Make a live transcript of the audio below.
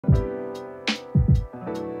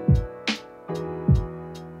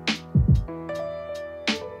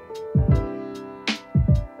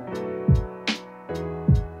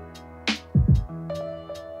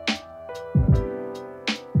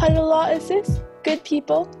Genesis, good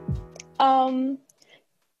people. Gugatash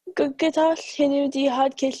hinu di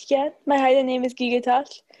had kishket. My Haida name is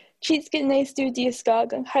Gigatash. Cheatskitne stu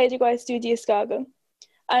diaskagan, Haidagwai stu diaskagan.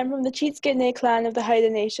 I'm from the Cheatskitne clan of the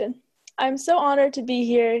Haida Nation. I'm so honored to be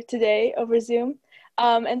here today over Zoom,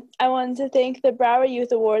 and I wanted to thank the Brower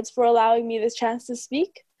Youth Awards for allowing me this chance to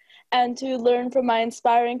speak and to learn from my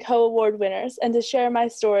inspiring co-award winners and to share my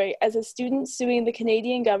story as a student suing the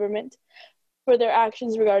Canadian government for their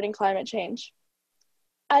actions regarding climate change.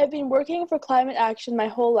 I have been working for climate action my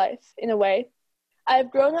whole life, in a way. I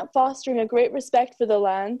have grown up fostering a great respect for the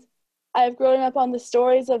land. I have grown up on the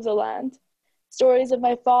stories of the land, stories of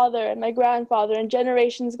my father and my grandfather and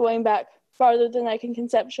generations going back farther than I can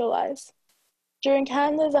conceptualize. During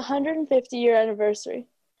Canada's 150-year anniversary,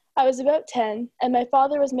 I was about 10, and my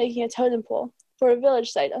father was making a totem pole for a village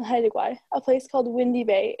site on Haida Gwaii, a place called Windy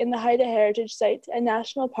Bay in the Haida Heritage Site and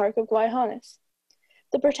National Park of Gwaii-Haanas.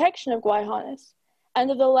 The protection of Gwaii-Haanas, and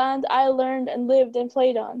of the land I learned and lived and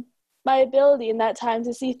played on, my ability in that time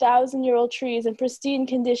to see 1,000-year-old trees in pristine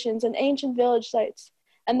conditions and ancient village sites,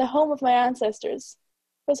 and the home of my ancestors,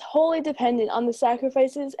 was wholly dependent on the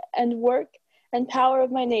sacrifices and work and power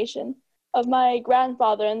of my nation, of my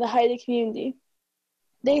grandfather and the Haida community.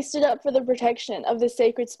 They stood up for the protection of this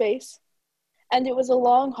sacred space, and it was a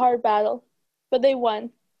long, hard battle, but they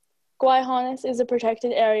won. Gwaii-Haanas is a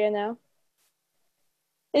protected area now.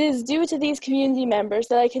 It is due to these community members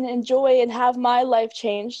that I can enjoy and have my life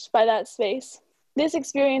changed by that space. This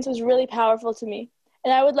experience was really powerful to me,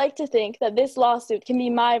 and I would like to think that this lawsuit can be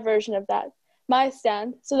my version of that, my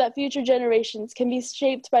stand, so that future generations can be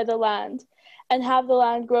shaped by the land and have the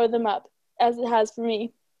land grow them up, as it has for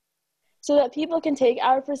me, so that people can take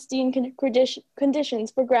our pristine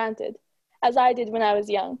conditions for granted, as I did when I was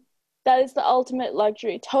young. That is the ultimate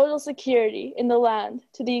luxury, total security in the land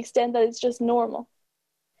to the extent that it's just normal.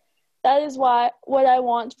 That is what I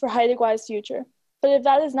want for Haida Gwaii's future. But if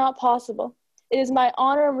that is not possible, it is my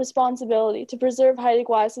honor and responsibility to preserve Haida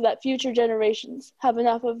Gwaii so that future generations have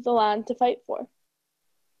enough of the land to fight for.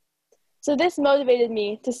 So this motivated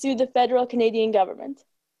me to sue the federal Canadian government,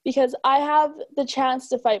 because I have the chance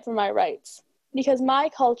to fight for my rights, because my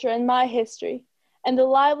culture and my history and the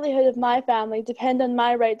livelihood of my family depend on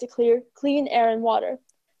my right to clean air and water,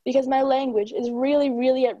 because my language is really,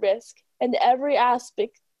 really at risk, and every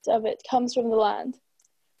aspect of it comes from the land.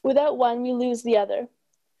 Without one, we lose the other.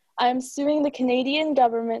 I am suing the Canadian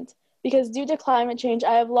government because due to climate change,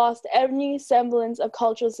 I have lost any semblance of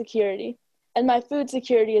cultural security, and my food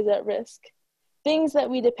security is at risk. Things that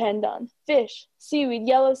we depend on, fish, seaweed,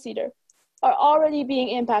 yellow cedar, are already being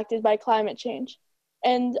impacted by climate change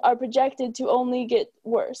and are projected to only get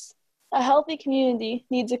worse. A healthy community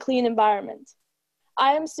needs a clean environment.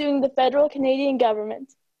 I am suing the federal Canadian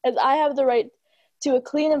government as I have the right to a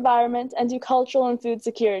clean environment and to cultural and food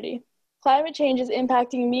security. Climate change is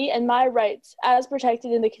impacting me and my rights as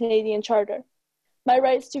protected in the Canadian Charter. My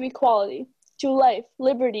rights to equality, to life,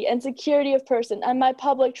 liberty, and security of person, and my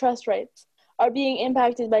public trust rights are being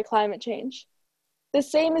impacted by climate change. The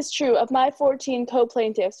same is true of my 14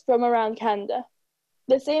 co-plaintiffs from around Canada.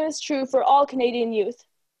 The same is true for all Canadian youth,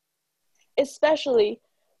 especially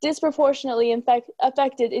disproportionately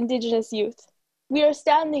affected Indigenous youth. We are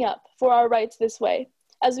standing up for our rights this way,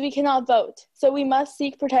 as we cannot vote, so we must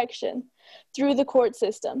seek protection through the court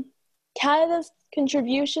system. Canada's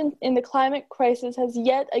contribution in the climate crisis has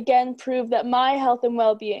yet again proved that my health and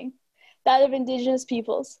well-being, that of Indigenous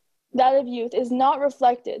peoples, that of youth, is not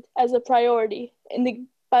reflected as a priority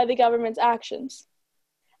by the government's actions.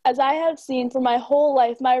 As I have seen for my whole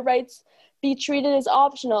life, my rights be treated as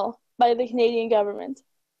optional by the Canadian government.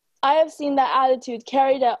 I have seen that attitude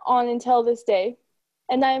carried on until this day,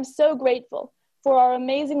 and I am so grateful for our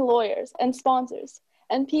amazing lawyers and sponsors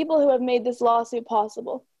and people who have made this lawsuit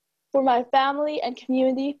possible, for my family and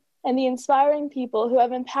community and the inspiring people who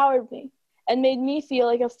have empowered me and made me feel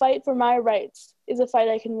like a fight for my rights is a fight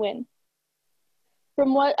I can win.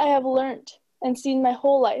 From what I have learned and seen my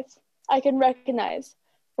whole life, I can recognize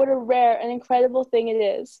what a rare and incredible thing it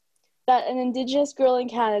is that an Indigenous girl in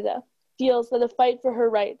Canada feels that a fight for her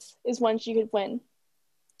rights is one she could win.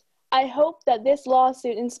 I hope that this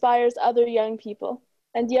lawsuit inspires other young people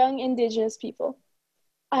and young Indigenous people.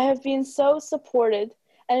 I have been so supported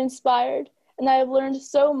and inspired, and I have learned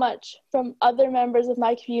so much from other members of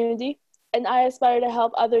my community, and I aspire to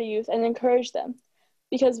help other youth and encourage them,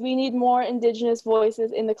 because we need more Indigenous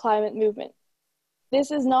voices in the climate movement. This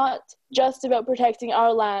is not just about protecting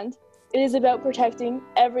our land, it is about protecting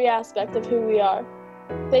every aspect of who we are.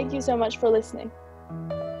 Thank you so much for listening.